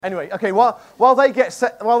Anyway, okay. While they get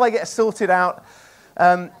sorted out,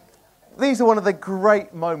 these are one of the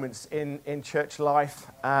great moments in church life.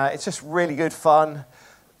 It's just really good fun.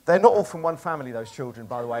 They're not all from one family, those children,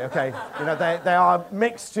 by the way. Okay, they are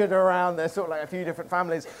mixtured around. They're sort of like a few different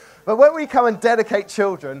families. But when we come and dedicate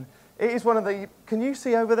children, it is one of the. Can you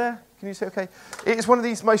see over there? Can you see? Okay. It is one of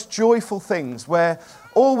these most joyful things where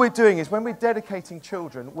all we're doing is when we're dedicating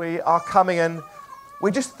children, we are coming and we're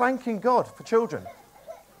just thanking God for children.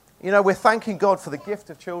 We're thanking God for the gift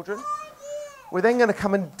of children. We're then going to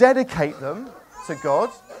come and dedicate them to God.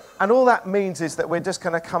 And all that means is that we're just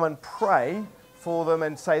going to come and pray for them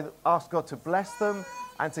and ask God to bless them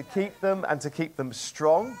and to keep them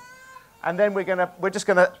strong. And then we're just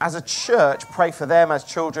going to, as a church, pray for them as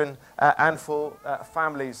children and for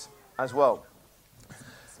families as well.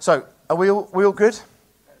 So, are we all good?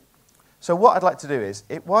 So what I'd like to do is,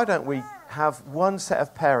 why don't we have one set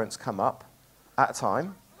of parents come up at a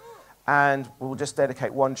time, and we'll just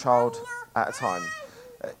dedicate one child at a time.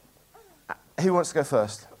 Who wants to go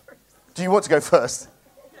first? Do you want to go first?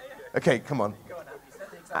 Okay, come on.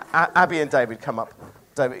 Abby and David, come up.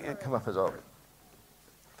 David, come up as well.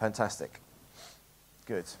 Fantastic.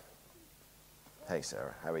 Good. Hey,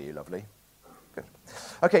 Sarah. How are you, lovely? Good.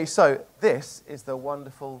 Okay, so this is the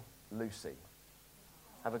wonderful Lucy.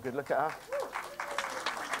 Have a good look at her.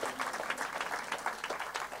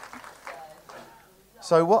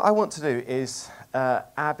 So what I want to do is,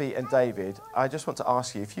 Abby and David, I just want to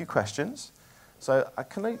ask you a few questions. So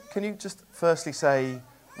can you just firstly say,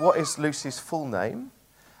 what is Lucy's full name?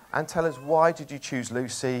 And tell us, why did you choose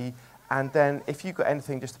Lucy? And then if you've got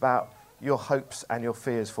anything just about your hopes and your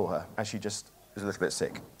fears for her, as she just is a little bit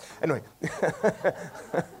sick. Anyway. All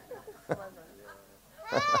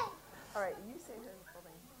right, you say her full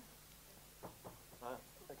name.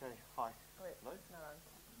 Okay, hi. Wait, Hello? it's not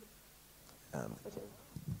on.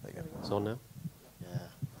 There you go. It's on now?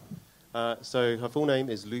 Yeah. So her full name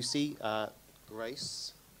is Lucy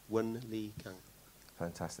Grace Wen Lee Kang.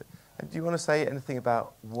 Fantastic. And do you want to say anything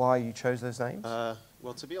about why you chose those names?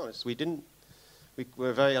 Well, to be honest, we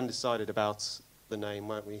were very undecided about the name,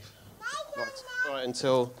 weren't we? Right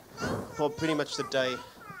until pretty much the day.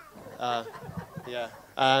 Yeah.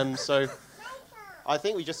 So I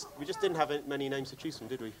think we just didn't have many names to choose from,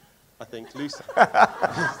 did we? I think Lucy.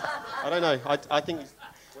 I don't know. I think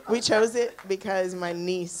We chose it because my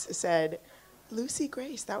niece said, Lucy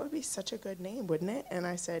Grace, that would be such a good name, wouldn't it? And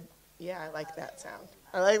I said, yeah, I like that sound.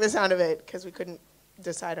 I like the sound of it because we couldn't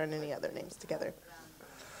decide on any other names together.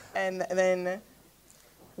 And then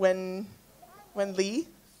when Lee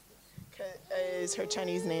is her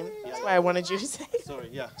Chinese name, that's why I wanted you to say. Sorry,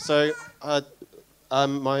 yeah. So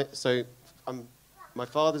my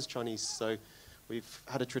father's Chinese, so we've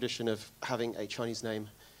had a tradition of having a Chinese name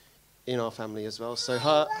in our family as well. So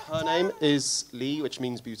her name is Lee, which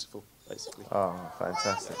means beautiful, basically. Oh,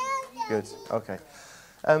 fantastic. Good. Okay.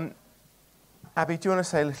 Abby, do you want to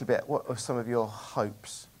say a little bit, what are some of your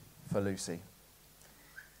hopes for Lucy?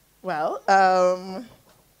 Well,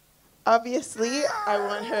 obviously, I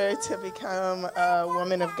want her to become a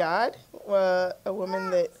woman of God, a woman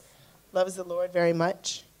that loves the Lord very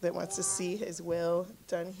much, that wants to see his will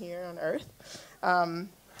done here on earth.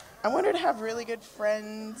 I want her to have really good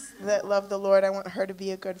friends that love the Lord. I want her to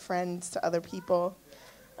be a good friend to other people.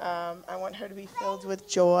 I want her to be filled with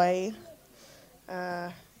joy.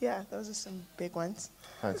 Yeah, those are some big ones.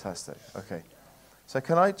 Fantastic. Okay. So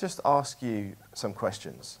can I just ask you some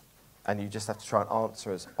questions? And you just have to try and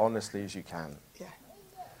answer as honestly as you can. Yeah.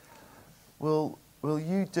 Will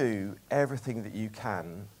you do everything that you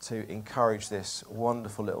can to encourage this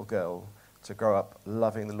wonderful little girl to grow up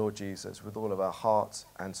loving the Lord Jesus with all of her heart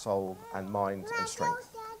and soul and mind and strength?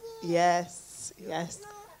 Yes, yes.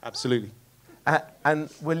 Absolutely. And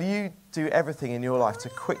will you do everything in your life to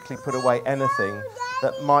quickly put away anything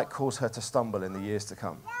that might cause her to stumble in the years to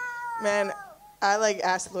come? Man, I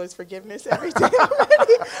ask the Lord's forgiveness every day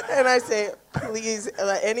already. And I say, please,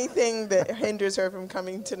 anything that hinders her from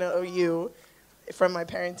coming to know you from my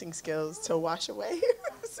parenting skills to wash away.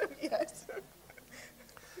 So, yes.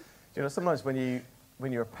 Sometimes when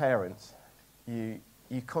you're a parent, you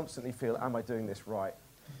constantly feel, am I doing this right?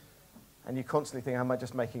 And you constantly think, am I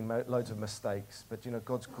just making loads of mistakes? But,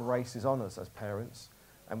 God's grace is on us as parents.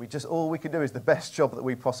 And all we can do is the best job that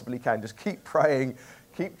we possibly can. Just keep praying,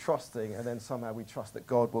 keep trusting, and then somehow we trust that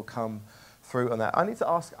God will come through on that. I need to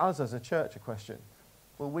ask us as a church a question.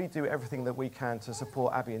 Will we do everything that we can to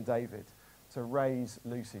support Abby and David to raise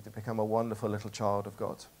Lucy to become a wonderful little child of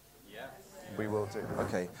God? Yes. We will do.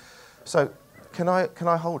 Okay. So, can I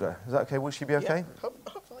hold her? Is that okay? Will she be okay? Yeah,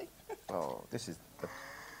 hopefully. Oh, this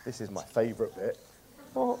is my favourite bit.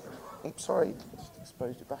 Oh, I'm sorry, just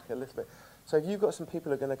exposed you back a little bit. So have you got some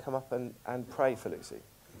people who are going to come up and pray for Lucy?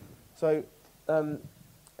 So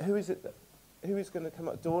who is going to come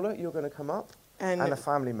up? Dorla, you're going to come up? And a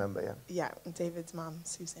family member, yeah? Yeah, David's mom,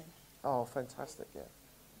 Susan. Oh, fantastic, yeah.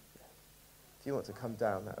 Do you want to come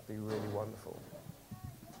down? That would be really wonderful.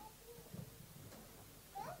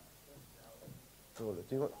 Dorla,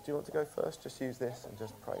 do you want to go first? Just use this and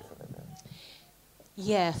just pray for them. Yeah?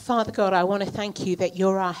 Yeah, Father God, I want to thank you that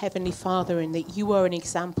you're our Heavenly Father and that you are an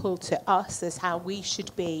example to us as how we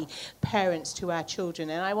should be parents to our children.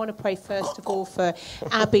 And I want to pray first of all for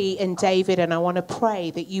Abby and David, and I want to pray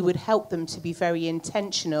that you would help them to be very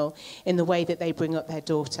intentional in the way that they bring up their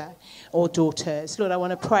daughter or daughters. Lord, I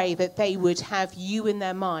want to pray that they would have you in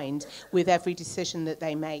their mind with every decision that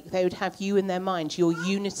they make. They would have you in their mind. Your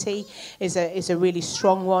unity is a really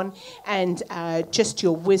strong one, and just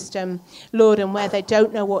your wisdom, Lord, and where they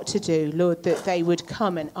don't know what to do, Lord, that they would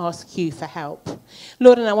come and ask you for help.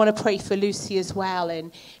 Lord, and I want to pray for Lucy as well,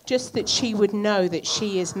 and just that she would know that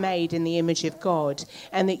she is made in the image of God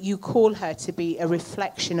and that you call her to be a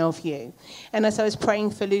reflection of you. And as I was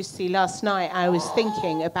praying for Lucy last night, I was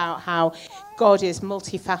thinking about how God is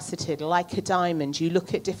multifaceted, like a diamond. You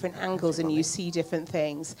look at different angles and you see different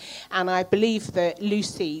things. And I believe that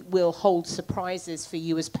Lucy will hold surprises for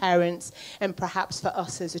you as parents and perhaps for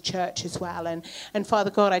us as a church as well. And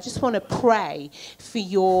Father God, I just want to pray for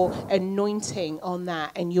your anointing on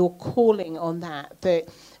that and your calling on that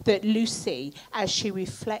Lucy, as she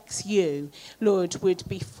reflects you, Lord, would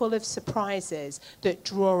be full of surprises that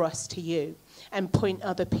draw us to you and point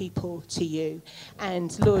other people to you.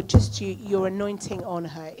 And Lord, just your anointing on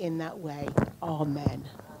her in that way. Amen.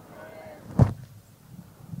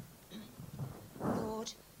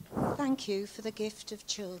 Lord, thank you for the gift of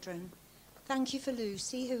children. Thank you for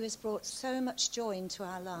Lucy, who has brought so much joy into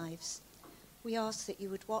our lives. We ask that you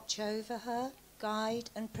would watch over her, guide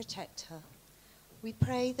and protect her. We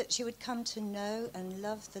pray that she would come to know and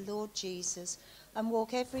love the Lord Jesus and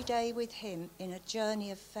walk every day with him in a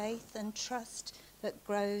journey of faith and trust that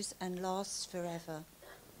grows and lasts forever.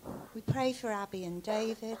 We pray for Abby and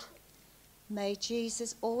David. May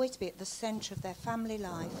Jesus always be at the centre of their family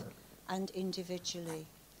life and individually.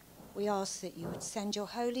 We ask that you would send your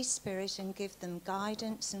Holy Spirit and give them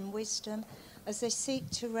guidance and wisdom as they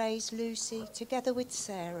seek to raise Lucy together with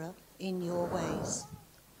Sarah in your ways.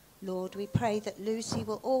 Lord, we pray that Lucy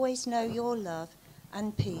will always know your love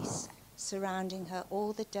and peace surrounding her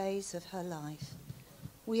all the days of her life.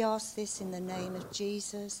 We ask this in the name of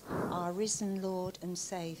Jesus, our risen Lord and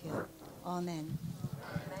Saviour. Amen.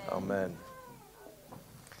 Amen.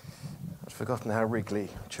 I've forgotten how wriggly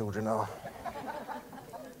children are.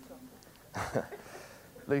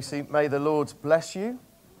 Lucy, may the Lord bless you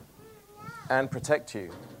and protect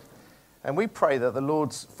you. And we pray that the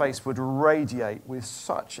Lord's face would radiate with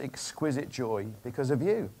such exquisite joy because of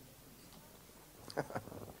you.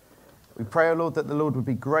 We pray, O Lord, that the Lord would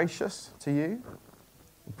be gracious to you.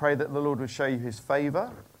 We pray that the Lord would show you his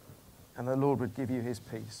favour and the Lord would give you his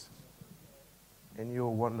peace. In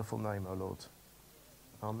your wonderful name, O Lord.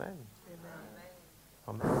 Amen.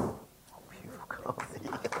 Amen. Amen. Oh, beautiful coffee.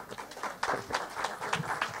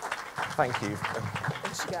 Thank you.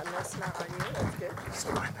 She got no snot on you. That's good. It's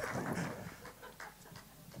fine.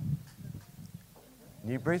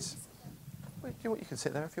 Newbridge? Well, you can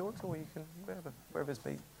sit there if you want, or you can wherever's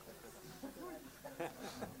beat.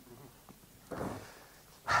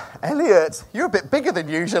 Elliot, you're a bit bigger than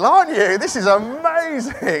usual, aren't you? This is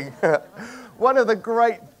amazing. One of the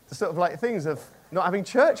great sort of like things of not having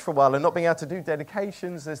church for a while and not being able to do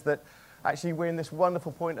dedications is that actually we're in this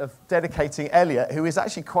wonderful point of dedicating Elliot, who is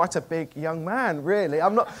actually quite a big young man, really.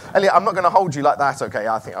 Elliot, I'm not going to hold you like that, okay?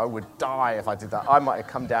 I think I would die if I did that. I might have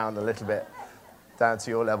come down a little bit, down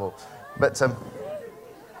to your level. But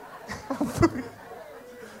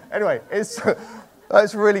anyway, it's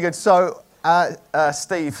really good. So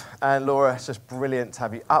Steve and Laura, it's just brilliant to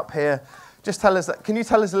have you up here. Just tell us, can you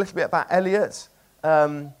tell us a little bit about Elliot?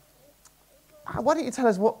 Why don't you tell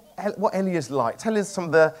us what Elliot's like? Tell us some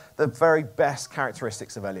of the very best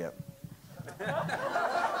characteristics of Elliot.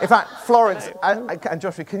 In fact, Florence and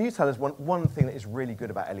Joshua, can you tell us one thing that is really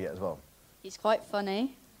good about Elliot as well? He's quite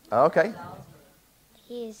funny. Okay.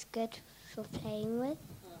 He is good for playing with.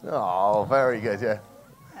 Oh, very good, yeah.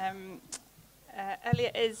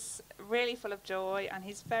 Elliot is really full of joy and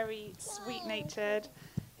he's very sweet-natured.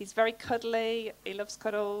 He's very cuddly. He loves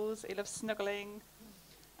cuddles. He loves snuggling.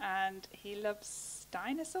 And he loves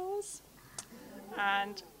dinosaurs.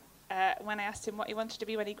 And when I asked him what he wanted to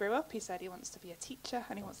be when he grew up, he said he wants to be a teacher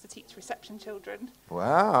and he wants to teach reception children.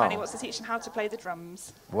 Wow. And he wants to teach them how to play the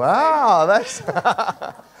drums. Wow,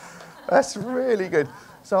 that's really good.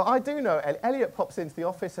 So I do know Elliot pops into the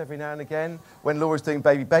office every now and again when Laura's doing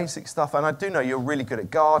baby basic stuff, and I do know you're really good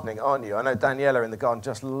at gardening, aren't you? I know Daniela in the garden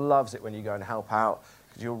just loves it when you go and help out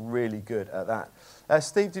because you're really good at that.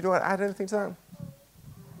 Steve, did you want to add anything to that?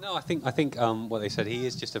 No, I think what they said, he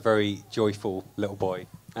is just a very joyful little boy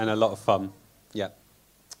and a lot of fun. Yeah.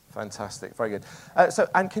 Fantastic, very good.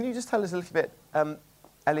 And can you just tell us a little bit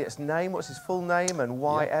Elliot's name? What's his full name and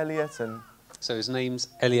why Elliot? And so his name's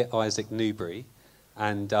Elliot Isaac Newbury,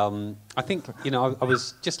 and I think I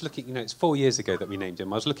was just looking. It's 4 years ago that we named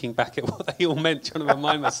him. I was looking back at what they all meant, trying to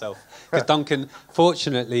remind myself, because Duncan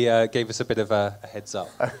fortunately gave us a bit of a heads up,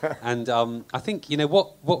 and I think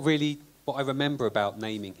what I remember about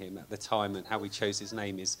naming him at the time and how we chose his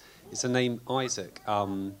name is the name Isaac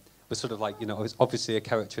was sort of like, was obviously a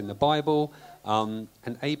character in the Bible, and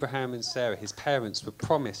Abraham and Sarah, his parents, were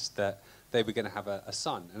promised that they were going to have a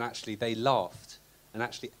son, and actually they laughed, and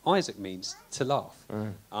actually Isaac means to laugh.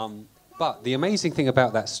 But the amazing thing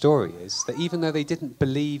about that story is that even though they didn't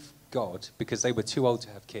believe God because they were too old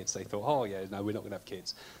to have kids, they thought, oh yeah, no, we're not going to have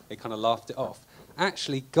kids. They kind of laughed it off.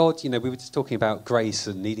 Actually, God, we were just talking about grace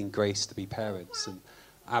and needing grace to be parents, and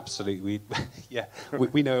absolutely,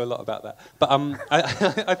 we know a lot about that. But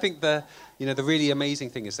I think the really amazing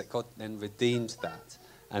thing is that God then redeemed that,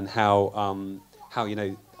 and how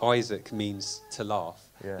Isaac means to laugh,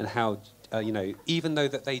 and how even though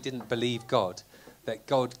that they didn't believe God, that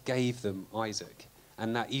God gave them Isaac,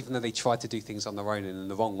 and that even though they tried to do things on their own and in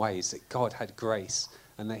the wrong ways, that God had grace,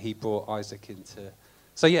 and that He brought Isaac into.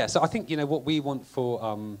 So I think what we want for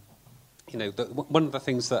one of the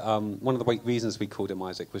things that one of the reasons we called him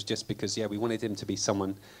Isaac was just because we wanted him to be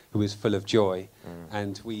someone who was full of joy,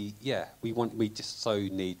 and we just so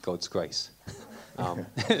need God's grace.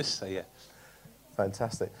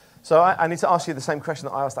 Fantastic. So I need to ask you the same question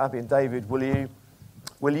that I asked Abby and David. Will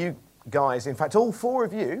you guys, in fact all four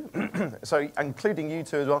of you, so including you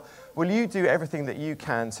two as well, will you do everything that you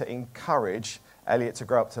can to encourage Elliot to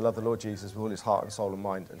grow up to love the Lord Jesus with all his heart and soul and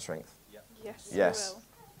mind and strength? Yes. We will.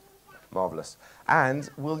 Marvellous. And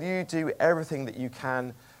will you do everything that you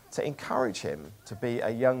can to encourage him to be a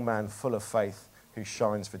young man full of faith who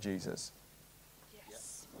shines for Jesus?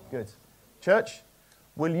 Yes. Good. Church,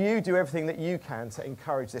 will you do everything that you can to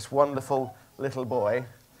encourage this wonderful little boy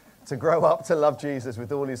to grow up to love Jesus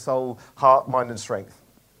with all his soul, heart, mind and strength?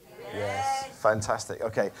 Yes. Fantastic.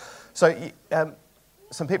 Okay. So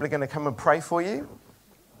some people are going to come and pray for you.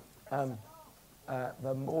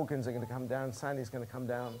 The Morgans are going to come down. Sandy's going to come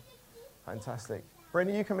down. Fantastic. Bryn,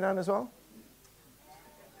 are you coming down as well?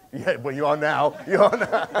 Yeah, well, you are now. You are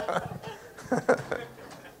now.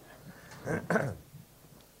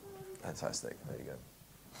 Fantastic. There you go.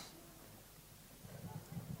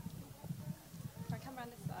 Can I come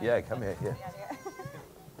around this side? Yeah, come here. Yeah.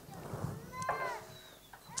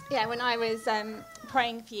 Yeah, when I was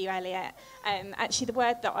praying for you, Elliot, actually the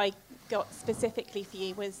word that I got specifically for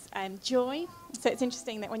you was joy. So it's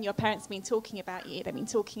interesting that when your parents have been talking about you, they've been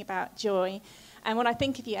talking about joy. And when I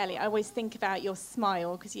think of you, Elliot, I always think about your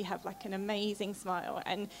smile, because you have like an amazing smile.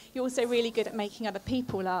 And you're also really good at making other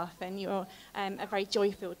people laugh, and you're a very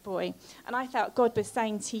joy-filled boy. And I felt God was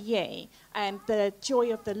saying to you, the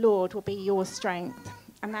joy of the Lord will be your strength.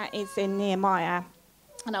 And that is in Nehemiah.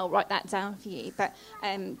 And I'll write that down for you. But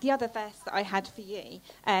the other verse that I had for you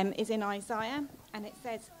is in Isaiah. And it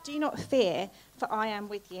says, "Do not fear, for I am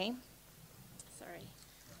with you." Sorry.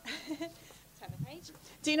 Turn the page.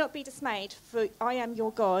 "Do not be dismayed, for I am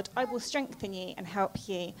your God. I will strengthen you and help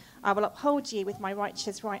you. I will uphold you with my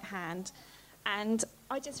righteous right hand." And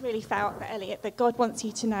I just really felt that, Elliot, that God wants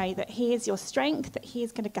you to know that He is your strength, that He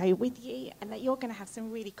is going to go with you, and that you're going to have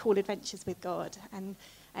some really cool adventures with God. And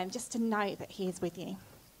just to know that He is with you.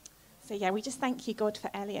 So, we just thank you, God, for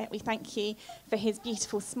Elliot. We thank you for his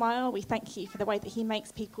beautiful smile. We thank you for the way that he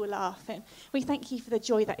makes people laugh. And we thank you for the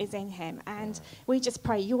joy that is in him. And we just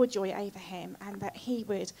pray your joy over him, and that he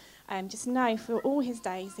would just know for all his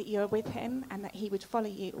days that you are with him, and that he would follow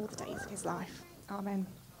you all the days of his life. Amen.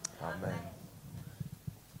 Amen.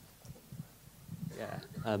 Yeah,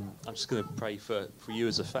 I'm just going to pray for you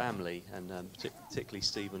as a family, and particularly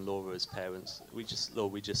Steve and Laura as parents.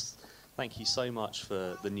 Lord, we just thank you so much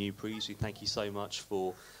for the Newburys. We thank you so much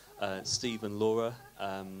for Steve and Laura,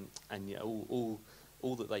 and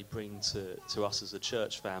all that they bring to us as a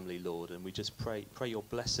church family, Lord. And we just pray your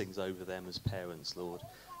blessings over them as parents, Lord.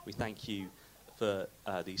 We thank you for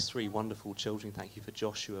these three wonderful children. Thank you for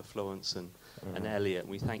Joshua, Florence, and Elliot.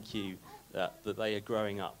 And we thank you that they are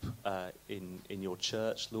growing up in your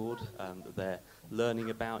church, Lord, that they're learning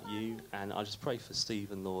about you. And I just pray for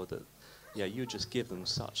Stephen, Lord, that you would just give them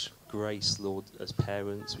such grace, Lord, as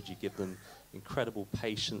parents. Would you give them incredible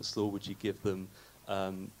patience, Lord? Would you give them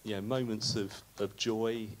moments of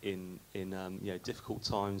joy in difficult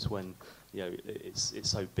times when it's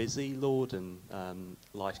so busy, Lord, and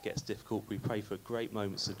life gets difficult. We pray for great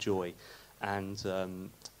moments of joy, and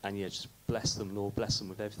just bless them, Lord. Bless them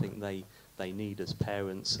with everything they need as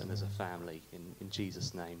parents and as a family. In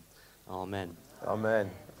Jesus' name, Amen. Amen.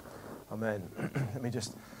 Amen. I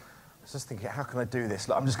was just thinking, how can I do this?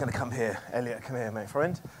 Look, I'm just going to come here. Elliot, come here, my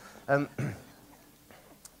friend.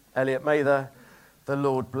 Elliot, may the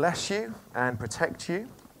Lord bless you and protect you.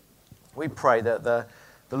 We pray that the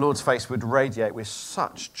Lord's face would radiate with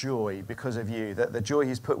such joy because of you, that the joy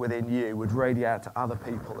he's put within you would radiate out to other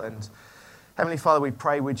people. And Heavenly Father, we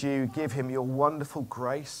pray, would you give him your wonderful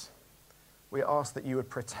grace? We ask that you would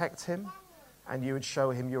protect him and you would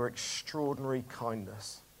show him your extraordinary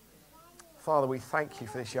kindness. Father, we thank you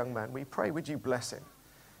for this young man. We pray, would you bless him?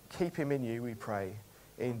 Keep him in you, we pray,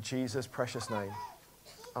 in Jesus' precious name.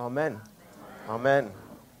 Amen. Amen.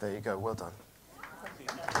 There you go. Well done.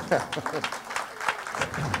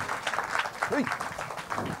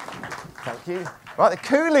 Thank you. Right, the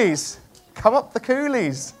Coolies. Come up, the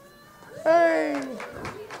Coolies. Hey.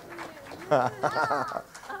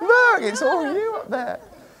 Look, it's all you up there.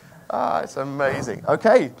 It's amazing.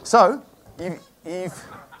 Okay, so you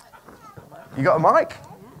got a mic?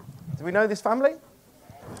 Do we know this family?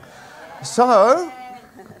 So,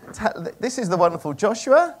 this is the wonderful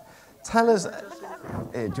Joshua. Tell us.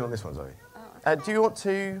 Here, do you want this one, Zoe? Do you want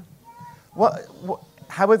to?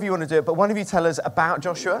 However you want to do it, but one of you tell us about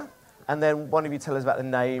Joshua, and then one of you tell us about the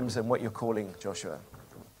names and what you're calling Joshua.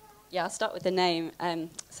 Yeah, I'll start with the name.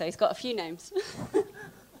 So he's got a few names.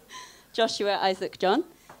 Joshua, Isaac, John.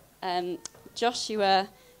 Joshua,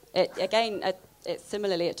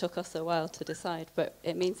 similarly, it took us a while to decide, but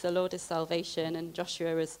it means the Lord is salvation, and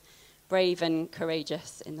Joshua is brave and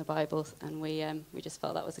courageous in the Bible, and we just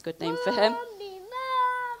felt that was a good name for him.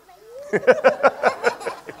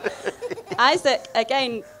 Isaac,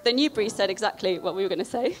 again, the Newbury said exactly what we were going to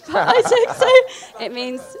say about Isaac, so it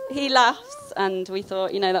means he laughs, and we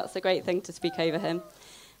thought, that's a great thing to speak over him.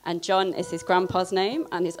 And John is his grandpa's name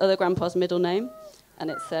and his other grandpa's middle name, and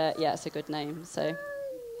it's a good name, so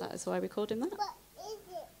that is why we called him that.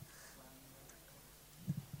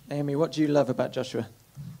 Amy, what do you love about Joshua?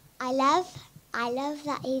 I love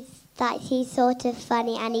that he's sort of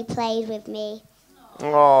funny and he plays with me.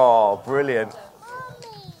 Oh, brilliant.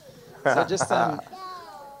 So just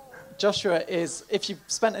Joshua is, if you've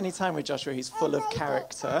spent any time with Joshua, he's full of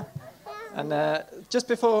character. And just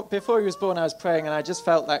before he was born, I was praying, and I just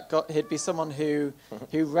felt that he'd be someone who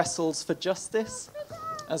wrestles for justice.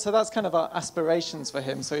 And so that's kind of our aspirations for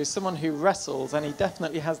him. So he's someone who wrestles, and he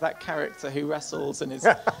definitely has that character who wrestles and is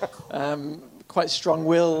quite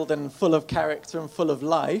strong-willed and full of character and full of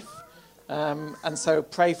life. And so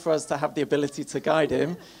pray for us to have the ability to guide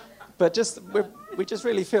him. But we just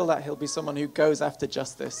really feel that he'll be someone who goes after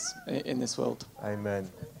justice in this world. Amen.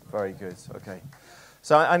 Very good. Okay.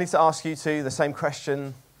 So I need to ask you two the same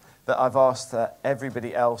question that I've asked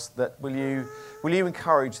everybody else. That will you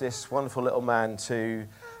encourage this wonderful little man to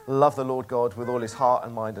love the Lord God with all his heart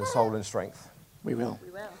and mind and soul and strength? We will. We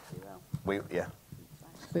will. Yeah.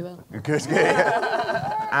 We will. Good.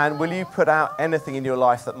 And will you put out anything in your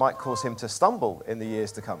life that might cause him to stumble in the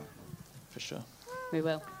years to come? For sure. We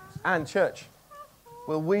will. And church,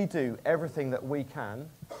 will we do everything that we can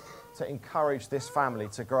to encourage this family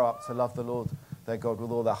to grow up to love the Lord, their God,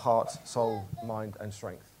 with all their heart, soul, mind, and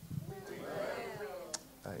strength?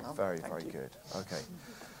 Very, very good. Okay.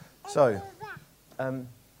 So,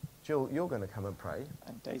 Jill, you're going to come and pray.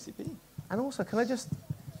 And Daisy B. And also, can I just...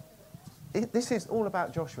 This is all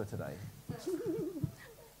about Joshua today.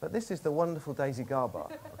 But this is the wonderful Daisy Garber,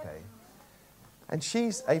 okay? And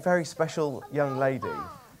she's a very special young lady.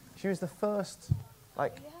 She was the first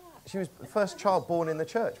child born in the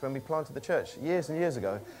church when we planted the church years and years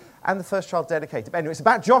ago. And the first child dedicated. But anyway, it's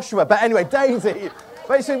about Joshua. But anyway, Daisy.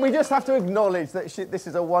 Basically, we just have to acknowledge that this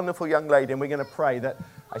is a wonderful young lady, and we're going to pray that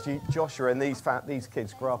actually Joshua and these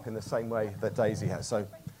kids grow up in the same way that Daisy has. So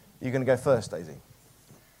you're going to go first, Daisy.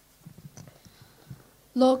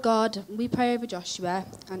 Lord God, we pray over Joshua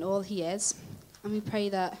and all he is, and we pray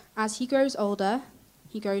that as he grows older,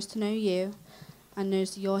 he grows to know you and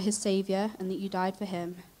knows that you're his saviour and that you died for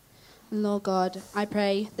him. And Lord God, I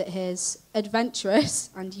pray that his adventurous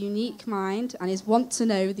and unique mind and his want to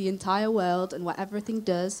know the entire world and what everything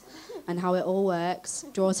does and how it all works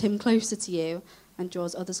draws him closer to you and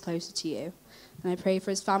draws others closer to you. And I pray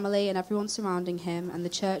for his family and everyone surrounding him and the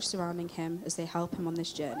church surrounding him as they help him on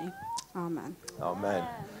this journey. Amen. Amen.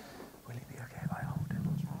 Will it be okay if I hold it?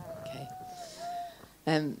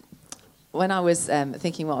 Okay. When I was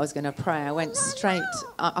thinking what I was going to pray, I went straight.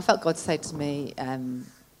 I felt God say to me,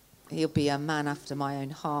 he'll be a man after my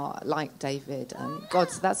own heart, like David. And God,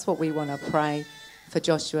 that's what we want to pray for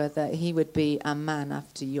Joshua, that he would be a man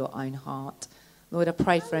after your own heart. Lord, I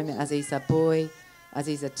pray for him as he's a boy, as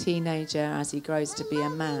he's a teenager, as he grows to be a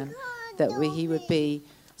man, that he would be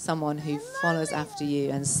someone who follows after you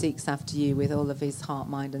and seeks after you with all of his heart,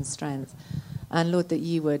 mind and strength. And Lord, that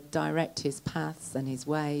you would direct his paths and his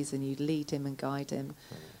ways and you'd lead him and guide him.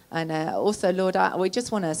 And also, Lord, we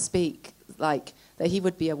just want to speak like that he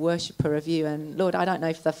would be a worshipper of you. And Lord, I don't know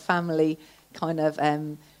if the family kind of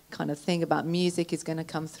thing about music is going to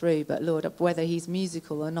come through, but Lord, whether he's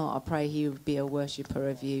musical or not, I pray he would be a worshipper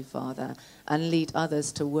of you, Father, and lead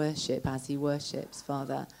others to worship as he worships,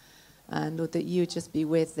 Father. And Lord, that you would just be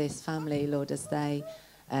with this family, Lord, as they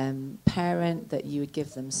parent, that you would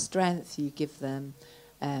give them strength, you give them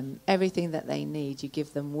everything that they need, you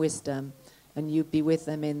give them wisdom, and you be with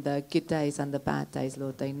them in the good days and the bad days,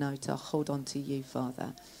 Lord. They know to hold on to you,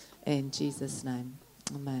 Father. In Jesus' name,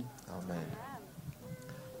 amen. Amen.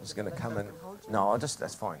 I'm just going to come and... No,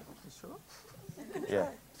 that's fine. Yeah.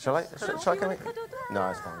 Shall I come in? No,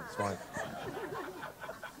 it's fine. It's fine.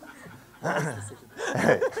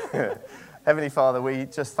 Heavenly Father, we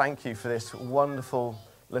just thank you for this wonderful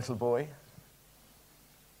little boy.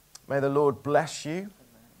 May the Lord bless you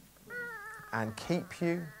and keep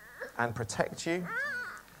you and protect you.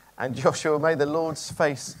 And Joshua, may the Lord's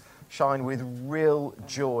face shine with real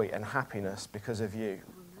joy and happiness because of you.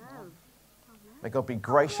 May God be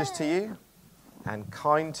gracious to you and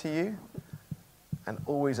kind to you and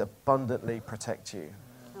always abundantly protect you.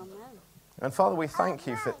 Amen. And Father, we thank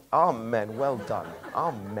you for... Amen. Well done.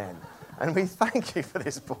 Amen. And we thank you for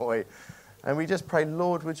this boy. And we just pray,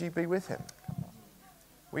 Lord, would you be with him?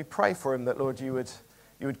 We pray for him that, Lord, you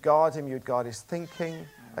would guard him, you would guard his thinking.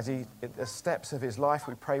 As the steps of his life,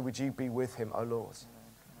 we pray, would you be with him, O Lord?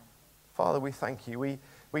 Father, we thank you. We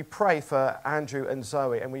pray for Andrew and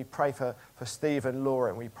Zoe, and we pray for Steve and Laura,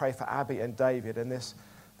 and we pray for Abby and David, and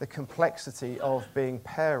the complexity of being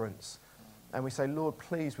parents. And we say, Lord,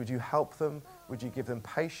 please, would you help them? Would you give them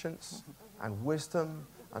patience and wisdom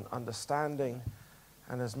and understanding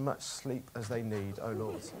and as much sleep as they need, oh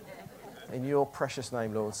Lord? In your precious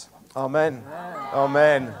name, Lord. Amen.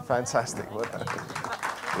 Amen. Fantastic.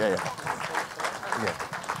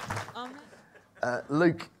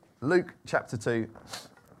 Luke chapter 2.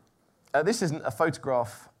 This isn't a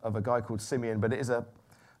photograph of a guy called Simeon, but it is a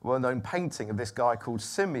well-known painting of this guy called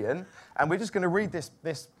Simeon. And we're just going to read this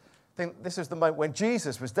thing. This is the moment when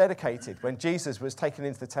Jesus was dedicated, when Jesus was taken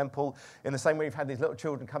into the temple. In the same way we've had these little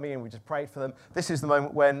children coming in, we just prayed for them. This is the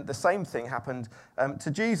moment when the same thing happened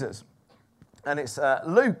to Jesus. And it's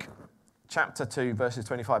Luke chapter 2, verses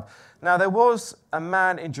 25. Now there was a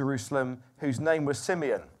man in Jerusalem whose name was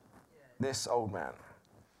Simeon, this old man.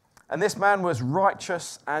 And this man was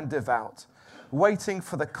righteous and devout, waiting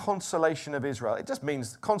for the consolation of Israel. It just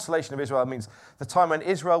means, consolation of Israel means the time when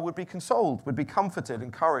Israel would be consoled, would be comforted,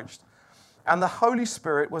 encouraged. And the Holy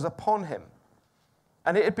Spirit was upon him.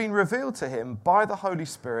 And it had been revealed to him by the Holy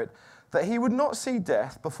Spirit that he would not see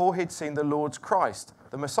death before he'd seen the Lord's Christ,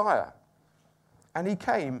 the Messiah. And he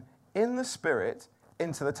came in the Spirit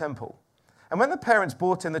into the temple. And when the parents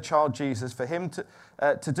brought in the child Jesus for him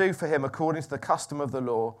to do for him according to the custom of the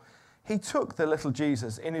law, he took the little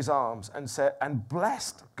Jesus in his arms and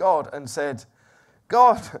blessed God and said,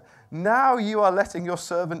 God, now you are letting your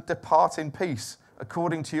servant depart in peace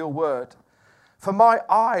according to your word. For my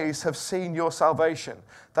eyes have seen your salvation,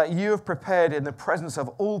 that you have prepared in the presence of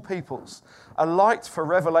all peoples a light for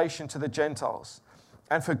revelation to the Gentiles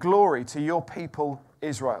and for glory to your people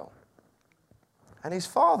Israel. And his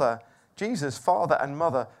father, Jesus' father and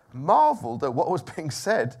mother, marveled at what was being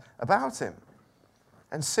said about him.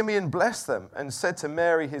 And Simeon blessed them and said to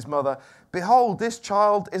Mary, his mother, behold, this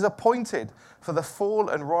child is appointed for the fall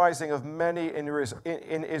and rising of many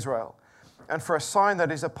in Israel, and for a sign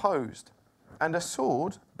that is opposed. And a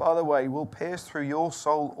sword, by the way, will pierce through your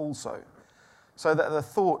soul also, so that the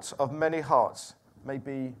thoughts of many hearts may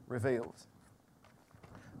be revealed.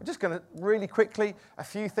 I'm just going to really quickly, a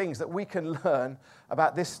few things that we can learn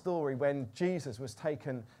about this story when Jesus was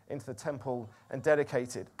taken into the temple and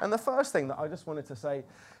dedicated. And the first thing that I just wanted to say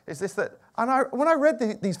is this, that when I read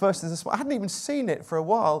these verses this morning, I hadn't even seen it for a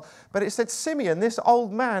while, but it said Simeon, this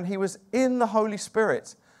old man, he was in the Holy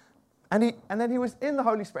Spirit. And then he was in the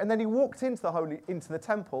Holy Spirit, and then he walked into the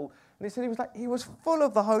temple, and he said he was full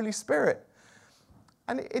of the Holy Spirit.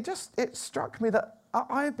 And it struck me that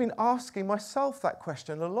I've been asking myself that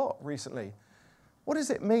question a lot recently. What does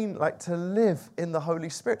it mean to live in the Holy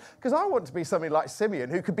Spirit? Because I want to be somebody like Simeon,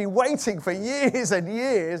 who could be waiting for years and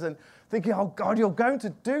years and thinking, oh God, you're going to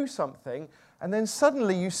do something. And then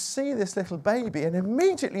suddenly you see this little baby and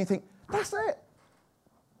immediately you think, that's it.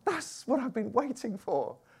 That's what I've been waiting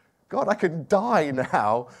for. God, I can die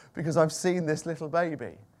now because I've seen this little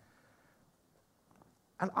baby.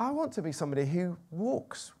 And I want to be somebody who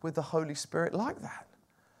walks with the Holy Spirit like that.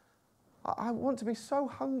 I want to be so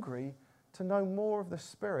hungry to know more of the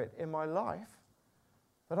Spirit in my life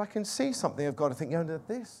that I can see something of God and think,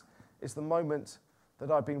 this is the moment that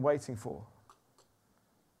I've been waiting for.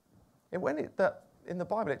 And in the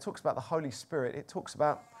Bible, it talks about the Holy Spirit. It talks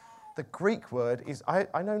about the Greek word is,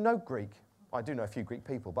 I know no Greek. I do know a few Greek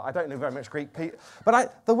people, but I don't know very much Greek people.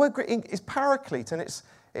 But the word Greek is paraclete, and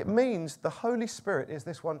it means the Holy Spirit is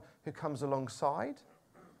this one who comes alongside,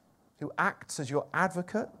 who acts as your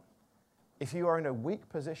advocate. If you are in a weak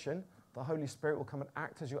position, the Holy Spirit will come and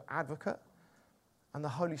act as your advocate, and the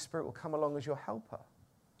Holy Spirit will come along as your helper.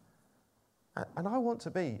 And I want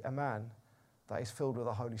to be a man that is filled with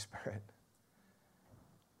the Holy Spirit.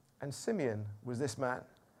 And Simeon was this man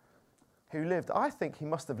who lived, I think he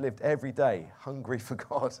must have lived every day hungry for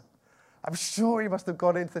God. I'm sure he must have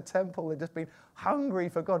gone into the temple and just been hungry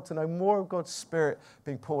for God, to know more of God's Spirit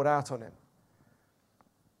being poured out on him.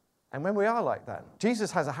 And when we are like that,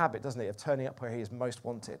 Jesus has a habit, doesn't he, of turning up where he is most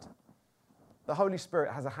wanted. The Holy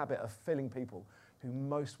Spirit has a habit of filling people who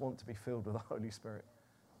most want to be filled with the Holy Spirit.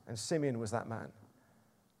 And Simeon was that man.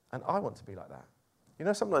 And I want to be like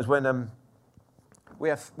that. Sometimes when we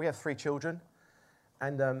have 3 children,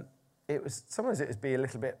 and sometimes it would be a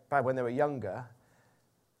little bit bad when they were younger.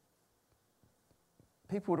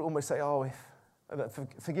 People would almost say,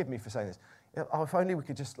 forgive me for saying this, if only we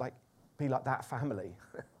could just be like that family.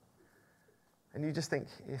 And you just think,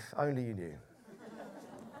 if only you knew.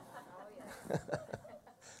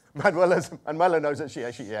 Manuela knows that she,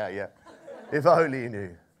 yeah. If only you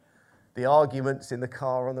knew. The arguments in the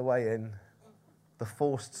car on the way in, the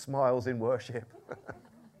forced smiles in worship.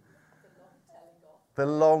 The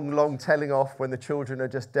long telling off when the children are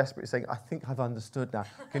just desperately saying, I think I've understood now.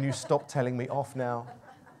 Can you stop telling me off now?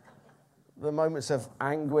 The moments of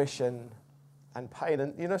anguish and pain.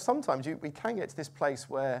 And, sometimes we can get to this place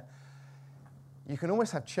where you can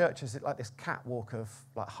almost have church as like this catwalk of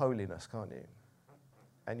holiness, can't you?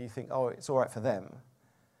 And you think, it's all right for them.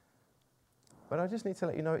 But I just need to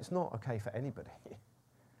let you know it's not okay for anybody.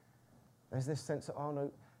 There's this sense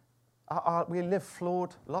of, we live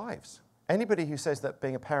flawed lives. Anybody who says that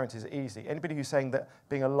being a parent is easy, anybody who's saying that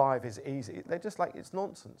being alive is easy, they're just it's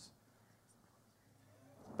nonsense.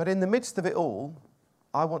 But in the midst of it all,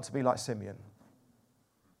 I want to be like Simeon.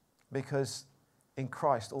 Because in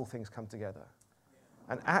Christ, all things come together.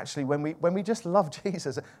 And actually, when we just love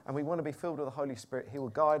Jesus and we want to be filled with the Holy Spirit, he will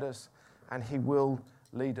guide us and he will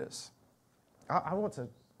lead us. I want to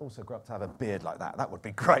also grow up to have a beard like that. That would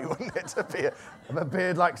be great, wouldn't it, to be a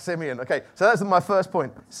beard like Simeon? Okay, so that's my first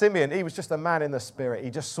point. Simeon, he was just a man in the Spirit. He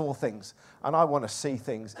just saw things, and I want to see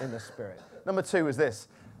things in the Spirit. Number 2 is this.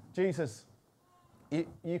 Jesus,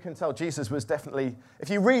 you can tell Jesus was definitely, if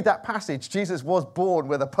you read that passage, Jesus was born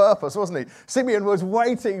with a purpose, wasn't he? Simeon was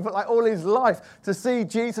waiting for all his life to see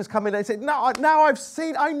Jesus come in, and he said, now I've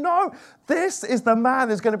seen, I know, this is the man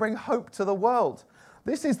who's going to bring hope to the world.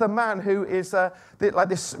 This is the man who is like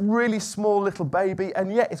this really small little baby,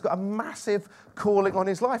 and yet he's got a massive calling on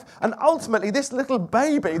his life. And ultimately, this little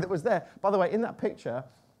baby that was there, by the way, in that picture,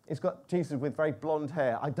 it's got Jesus with very blonde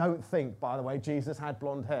hair. I don't think, by the way, Jesus had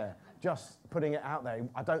blonde hair. Just putting it out there.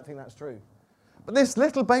 I don't think that's true. But this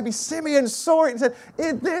little baby, Simeon, saw it and said,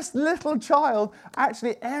 in this little child,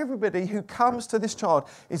 actually everybody who comes to this child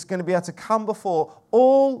is going to be able to come before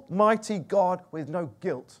Almighty God with no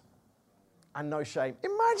guilt and no shame.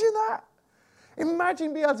 Imagine that.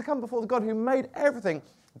 Imagine being able to come before the God who made everything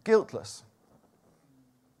guiltless,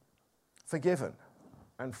 forgiven,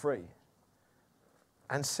 and free.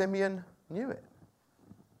 And Simeon knew it.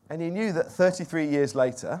 And he knew that 33 years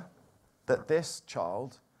later, that this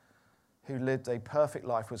child who lived a perfect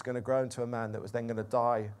life was going to grow into a man that was then going to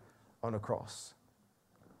die on a cross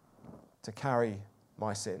to carry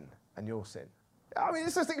my sin and your sin. I mean,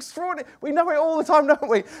 it's just extraordinary. We know it all the time, don't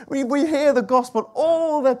we? We hear the gospel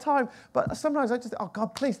all the time. But sometimes I just think, oh,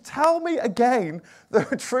 God, please tell me again the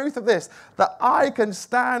truth of this, that I can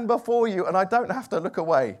stand before you and I don't have to look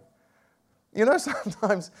away.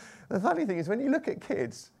 Sometimes the funny thing is when you look at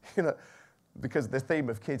kids, because the theme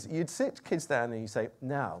of kids, you'd sit kids down and you say,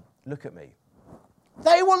 now, look at me.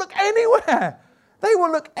 They will look anywhere. They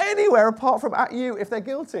will look anywhere apart from at you if they're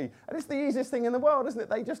guilty. And it's the easiest thing in the world, isn't it?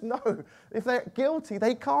 They just know if they're guilty,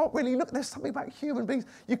 they can't really look. There's something about human beings.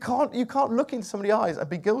 You can't look into somebody's eyes and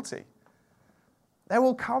be guilty. There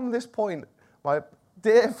will come this point, my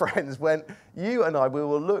dear friends, when you and I, we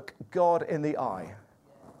will look God in the eye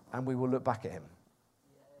and we will look back at him.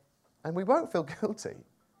 And we won't feel guilty,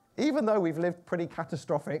 even though we've lived pretty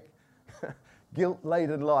catastrophic,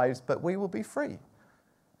 guilt-laden lives, but we will be free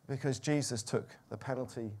because Jesus took the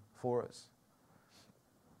penalty for us.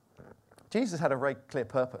 Jesus had a very clear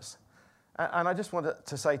purpose. And I just wanted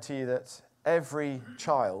to say to you that every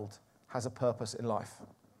child has a purpose in life.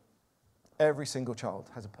 Every single child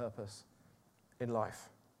has a purpose in life.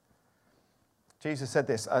 Jesus said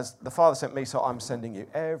this, as the Father sent me, so I'm sending you.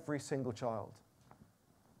 Every single child,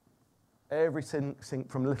 everything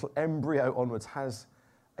from little embryo onwards has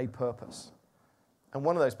a purpose. And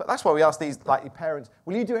one of those, but that's why we ask these, like your parents,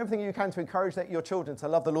 will you do everything you can to encourage your children to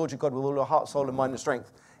love the Lord your God with all your heart, soul, and mind and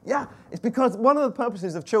strength? Yeah, it's because one of the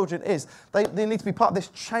purposes of children is they need to be part of this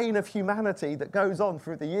chain of humanity that goes on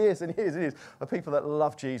through the years and years and years of people that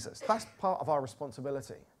love Jesus. That's part of our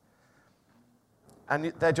responsibility. And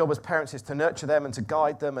their job as parents is to nurture them and to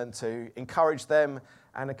guide them and to encourage them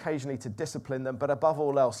and occasionally to discipline them, but above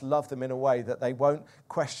all else, love them in a way that they won't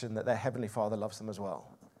question that their Heavenly Father loves them as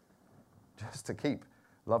well. Just to keep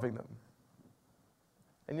loving them.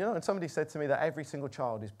 And and somebody said to me that every single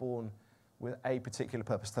child is born with a particular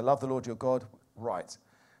purpose, to love the Lord your God, right.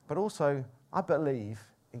 But also, I believe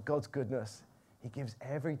in God's goodness, he gives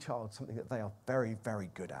every child something that they are very, very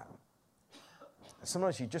good at. And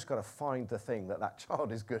sometimes you just got to find the thing that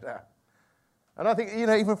child is good at. And I think,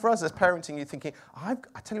 even for us as parenting, you're thinking, I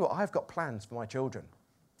tell you what, I've got plans for my children.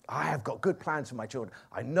 I have got good plans for my children.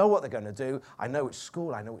 I know what they're going to do. I know which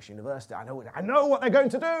school. I know which university. I know what they're going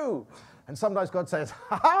to do. And sometimes God says,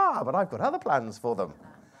 ha-ha, but I've got other plans for them.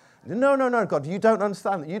 No, God, you don't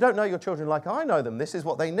understand that. You don't know your children like I know them. This is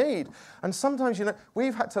what they need. And sometimes,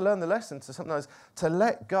 we've had to learn the lesson to sometimes to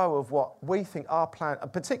let go of what we think our plan,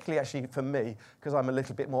 particularly actually for me, because I'm a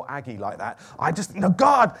little bit more Aggie like that.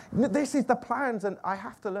 God, this is the plans. And I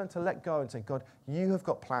have to learn to let go and say, God, you have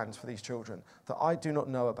got plans for these children that I do not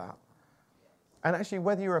know about. And actually,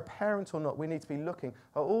 whether you're a parent or not, we need to be looking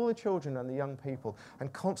at all the children and the young people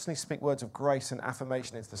and constantly speak words of grace and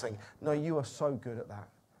affirmation into saying, no, you are so good at that.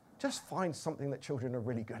 Just find something that children are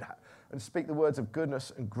really good at and speak the words of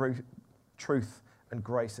goodness and truth and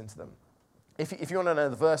grace into them. If you want to know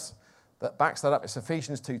the verse that backs that up, it's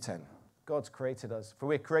Ephesians 2:10. God's created us, for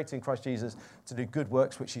we're created in Christ Jesus to do good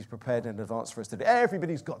works which he's prepared in advance for us to do.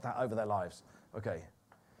 Everybody's got that over their lives. Okay.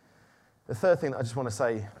 The third thing that I just want to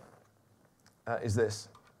say is this.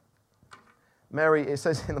 Mary, it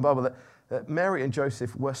says in the Bible that Mary and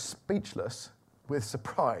Joseph were speechless with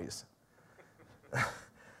surprise.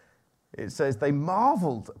 It says they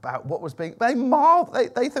marveled about what was being... They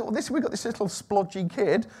marveled. They thought, well, we've got this little splodgy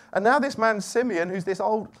kid, and now this man Simeon, who's this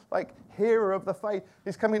old hero of the faith,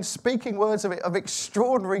 is coming speaking words of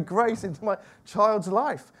extraordinary grace into my child's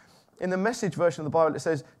life. In the Message version of the Bible, it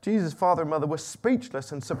says, Jesus' father and mother were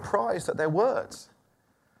speechless and surprised at their words.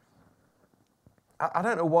 I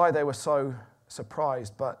don't know why they were so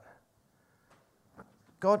surprised, but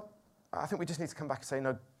God, I think we just need to come back and say,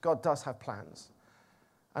 no, God does have plans.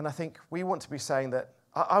 And I think we want to be saying that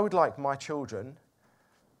I would like my children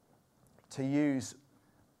to use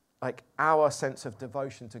our sense of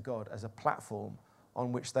devotion to God as a platform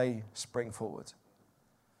on which they spring forward.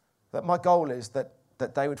 That my goal is that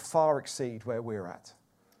they would far exceed where we're at.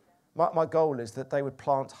 My goal is that they would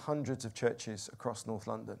plant hundreds of churches across North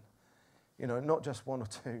London. Not just one or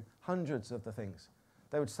two, hundreds of the things.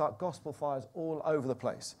 They would start gospel fires all over the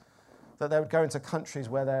place. That they would go into countries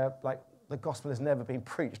where they're the gospel has never been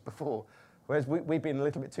preached before. Whereas we've been a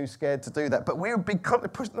little bit too scared to do that. But we would be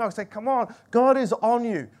pushed. No, say, come on, God is on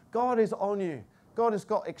you. God is on you. God has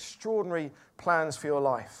got extraordinary plans for your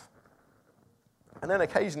life. And then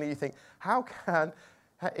occasionally you think,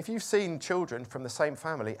 if you've seen children from the same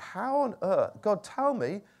family, how on earth, God, tell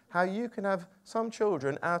me how you can have some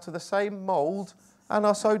children out of the same mould and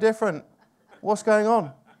are so different. What's going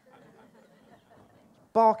on?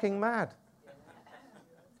 Barking mad.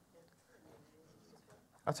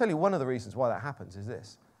 I'll tell you one of the reasons why that happens is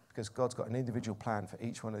this, because God's got an individual plan for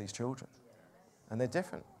each one of these children. And they're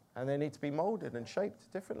different. And they need to be moulded and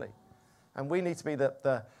shaped differently. And we need to be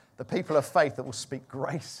the people of faith that will speak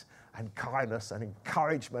grace and kindness and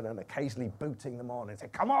encouragement and occasionally booting them on and say,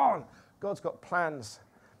 come on, God's got plans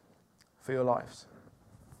for your lives.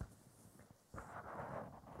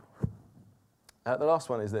 The last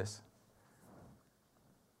one is this.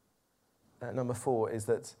 Number 4 is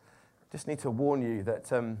that just need to warn you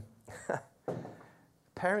that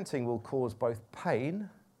parenting will cause both pain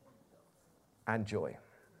and joy.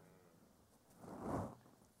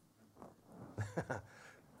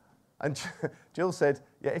 And Jill said,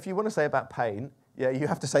 yeah, if you want to say about pain, yeah, you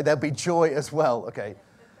have to say there'll be joy as well. Okay.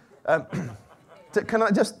 Can I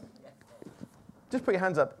just put your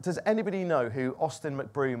hands up? Does anybody know who Austin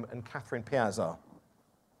McBroom and Catherine Piaz are?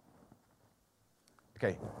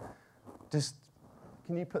 Okay.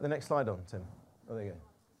 Can you put the next slide on, Tim? Oh, there you go.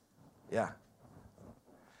 Yeah.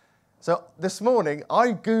 So this morning,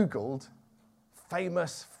 I Googled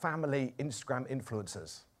famous family Instagram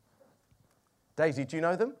influencers. Daisy, do you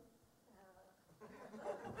know them?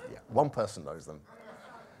 Yeah, one person knows them.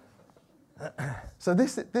 So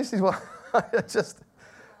this is what I just...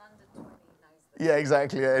 Yeah,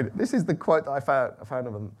 exactly. Yeah. This is the quote that I found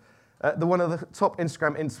of them. One of the top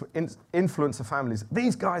Instagram influencer families.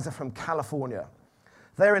 These guys are from California.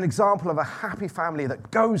 They're an example of a happy family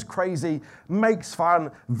that goes crazy, makes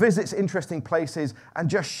fun, visits interesting places, and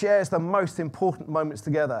just shares the most important moments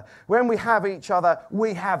together. When we have each other,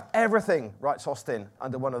 we have everything, writes Austin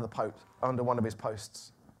under one of his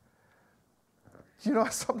posts. You know,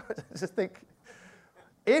 sometimes I just think,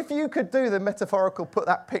 if you could do the metaphorical, put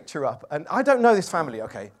that picture up, and I don't know this family,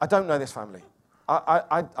 okay? I don't know this family.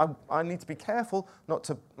 I need to be careful not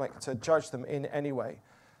to judge them in any way.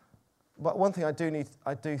 But one thing I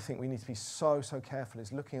do think we need to be so careful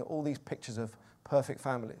is looking at all these pictures of perfect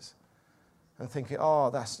families and thinking,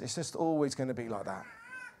 it's just always going to be like that.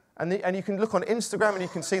 And you can look on Instagram and you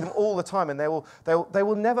can see them all the time, and they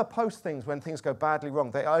will never post things when things go badly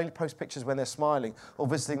wrong. They only post pictures when they're smiling or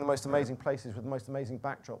visiting the most amazing places with the most amazing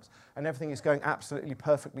backdrops, and everything is going absolutely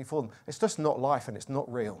perfectly for them. It's just not life, and it's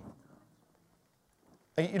not real.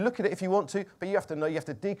 And you look at it if you want to, but you have to know, you have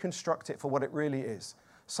to deconstruct it for what it really is.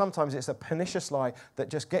 Sometimes it's a pernicious lie that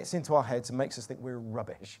just gets into our heads and makes us think we're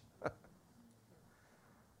rubbish.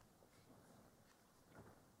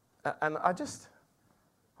 And I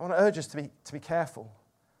want to urge us to be careful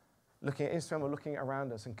looking at Instagram or looking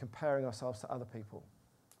around us and comparing ourselves to other people.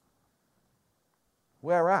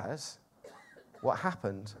 Whereas, what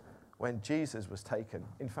happened when Jesus was taken,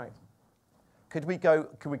 in fact, could we go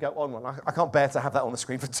on one? I can't bear to have that on the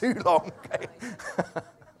screen for too long. Okay?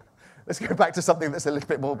 Let's go back to something that's a little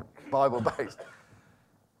bit more Bible-based.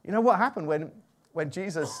 You know what happened when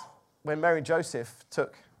Mary and Joseph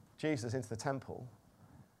took Jesus into the temple,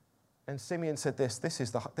 and Simeon said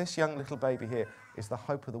this young little baby here is the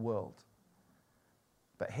hope of the world,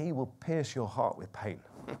 but he will pierce your heart with pain.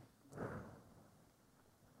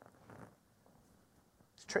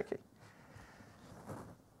 It's tricky.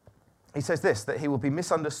 He says that he will be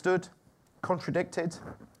misunderstood, contradicted,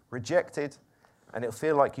 rejected, and it'll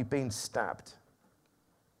feel like you've been stabbed.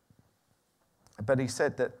 But he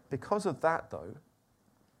said that because of that, though,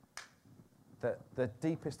 that the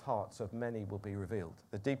deepest hearts of many will be revealed.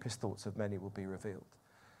 The deepest thoughts of many will be revealed.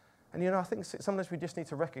 And, I think sometimes we just need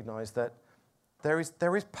to recognize that there is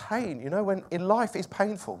pain. When in life is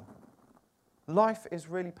painful. Life is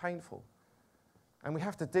really painful. And we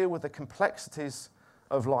have to deal with the complexities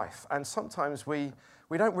of life. And sometimes we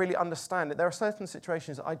don't really understand it. There are certain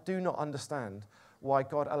situations I do not understand why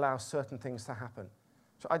God allows certain things to happen.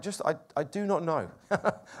 So I do not know.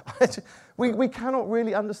 We cannot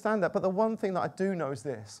really understand that. But the one thing that I do know is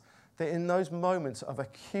this, that in those moments of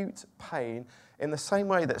acute pain, in the same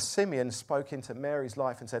way that Simeon spoke into Mary's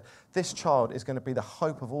life and said, this child is going to be the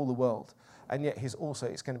hope of all the world, and yet it's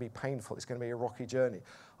going to be painful, it's going to be a rocky journey.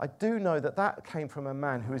 I do know that came from a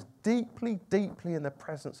man who is deeply, deeply in the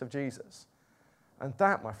presence of Jesus. And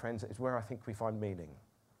that, my friends, is where I think we find meaning.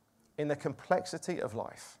 In the complexity of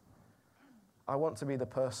life, I want to be the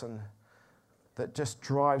person that just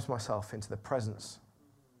drives myself into the presence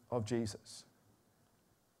of Jesus.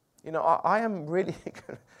 I am really...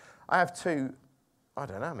 I have two... I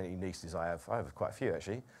don't know how many nieces I have. I have quite a few,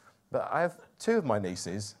 actually. But I have two of my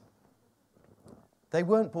nieces. They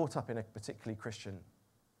weren't brought up in a particularly Christian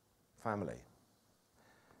family.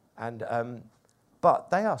 And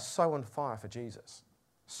but they are so on fire for Jesus.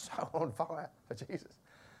 So on fire for Jesus.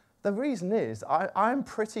 The reason is, I'm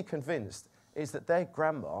pretty convinced, is that their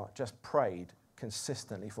grandma just prayed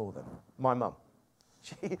consistently for them. My mum.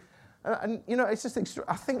 It's just extra.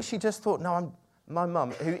 I think she just thought, my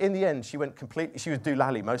mum, who in the end, she was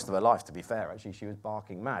doolally most of her life, to be fair, actually. She was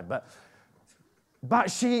barking mad.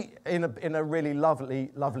 But she, in a really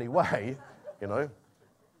lovely, lovely way,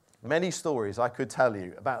 many stories I could tell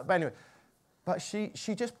you about. But anyway, but she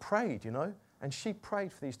just prayed, and she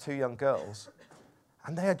prayed for these two young girls.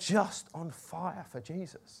 And they are just on fire for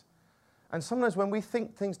Jesus. And sometimes when we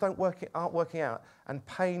think things aren't working out and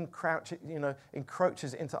pain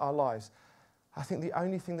encroaches into our lives, I think the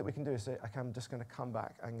only thing that we can do is say, okay, I'm just going to come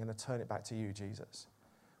back. I'm going to turn it back to you, Jesus.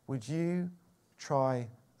 Would you try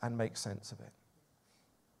and make sense of it?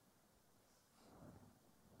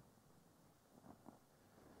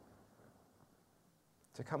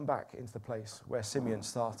 To come back into the place where Simeon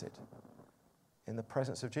started, in the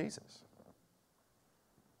presence of Jesus.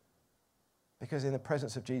 Because in the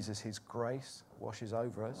presence of Jesus, his grace washes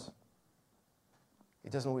over us. He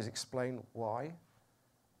doesn't always explain why,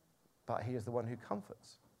 but he is the one who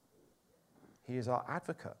comforts. He is our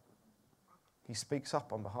advocate. He speaks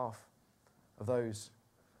up on behalf of those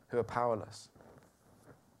who are powerless.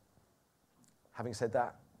 Having said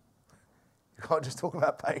that, you can't just talk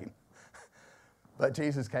about pain. But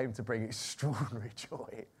Jesus came to bring extraordinary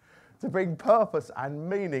joy, to bring purpose and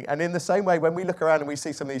meaning. And in the same way, when we look around and we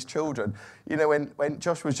see some of these children, you know, when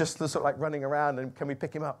Josh was just sort of like running around and can we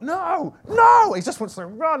pick him up? No, he just wants to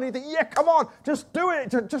run. He thinks, yeah, come on, just do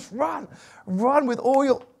it, just run. Run with all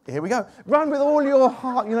your, here we go, run with all your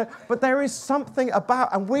heart, you know. But there is something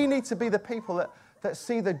about, and we need to be the people that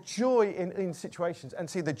see the joy in situations and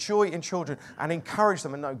see the joy in children and encourage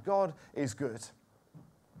them and know God is good.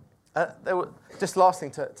 Just last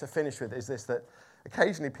thing to finish with is this, that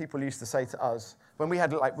occasionally people used to say to us, when we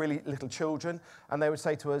had like really little children, and they would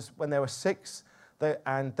say to us when they were 6,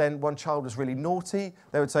 and then one child was really naughty,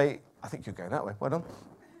 they would say, I think you're going that way, well done.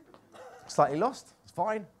 Slightly lost, it's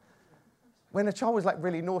fine. When a child was like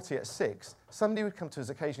really naughty at 6, somebody would come to us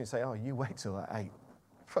occasionally and say, oh, you wait till they're 8.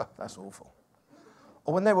 That's awful.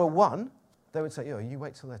 Or when they were 1, they would say, oh, you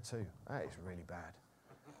wait till they're 2. That is really bad.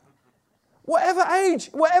 Whatever age,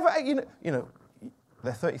 you know,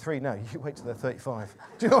 they're 33 now. You wait till they're 35.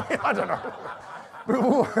 Do you know what I mean? I don't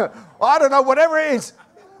know. I don't know, whatever it is.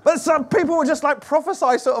 But some people will just like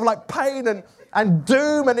prophesy sort of like pain and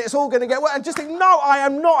doom and it's all going to get well. And just think, no, I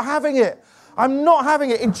am not having it. I'm not having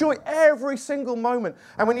it. Enjoy every single moment.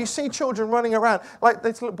 And when you see children running around like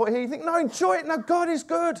this little boy here, you think, no, enjoy it. No, God is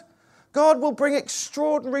good. God will bring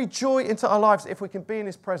extraordinary joy into our lives if we can be in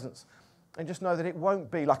his presence. And just know that it won't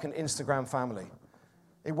be like an Instagram family.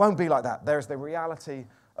 It won't be like that. There's the reality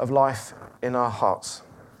of life in our hearts.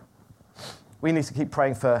 We need to keep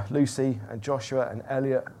praying for Lucy and Joshua and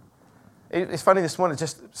Elliot. It's funny this morning,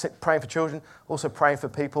 just praying for children, also praying for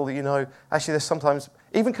people that you know. Actually, there's sometimes,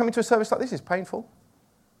 even coming to a service like this is painful.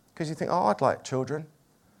 Because you think, oh, I'd like children.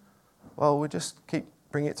 Well, we'll just keep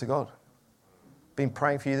bringing it to God. Been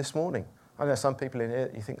praying for you this morning. I know some people in here,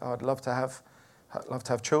 you think, oh, I'd love to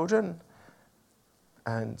have children.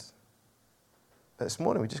 But this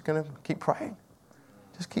morning, we're just going to keep praying.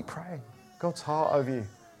 Just keep praying. God's heart over you.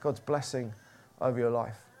 God's blessing over your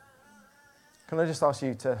life. Can I just ask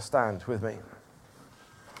you to stand with me?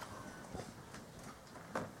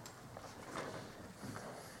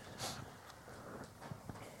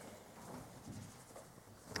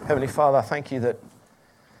 Heavenly Father, I thank you that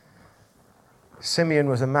Simeon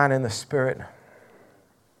was a man in the Spirit.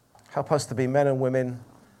 Help us to be men and women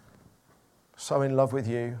so in love with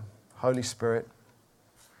you, Holy Spirit.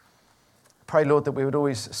 Pray, Lord, that we would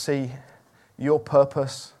always see your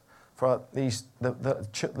purpose for the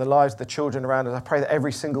lives of the children around us. I pray that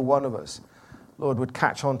every single one of us, Lord, would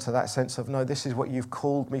catch on to that sense of, no, this is what you've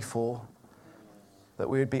called me for, that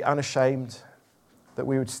we would be unashamed, that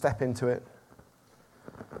we would step into it.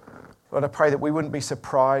 Lord, I pray that we wouldn't be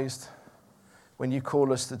surprised when you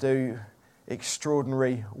call us to do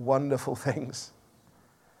extraordinary, wonderful things.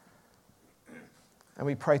 And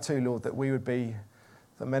we pray too, Lord, that we would be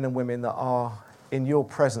the men and women that are in your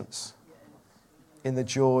presence, in the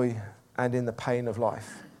joy and in the pain of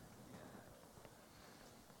life.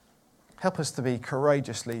 Help us to be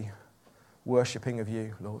courageously worshipping of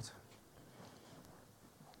you, Lord.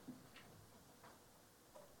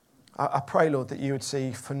 I pray, Lord, that you would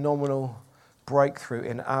see phenomenal breakthrough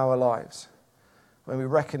in our lives when we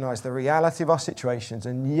recognize the reality of our situations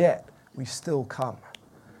and yet we still come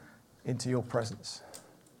into your presence.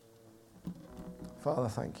 Father,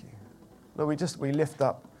 thank you. Lord, we lift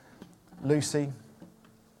up Lucy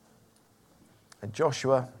and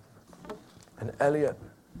Joshua and Elliot.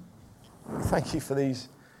 Thank you for these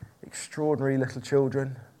extraordinary little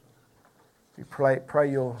children. We pray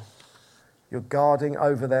your guarding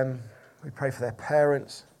over them. We pray for their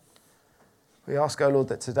parents. We ask, oh Lord,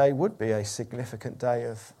 that today would be a significant day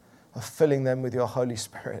of filling them with your Holy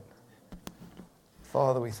Spirit.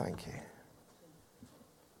 Father, we thank you.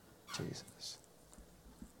 Jesus.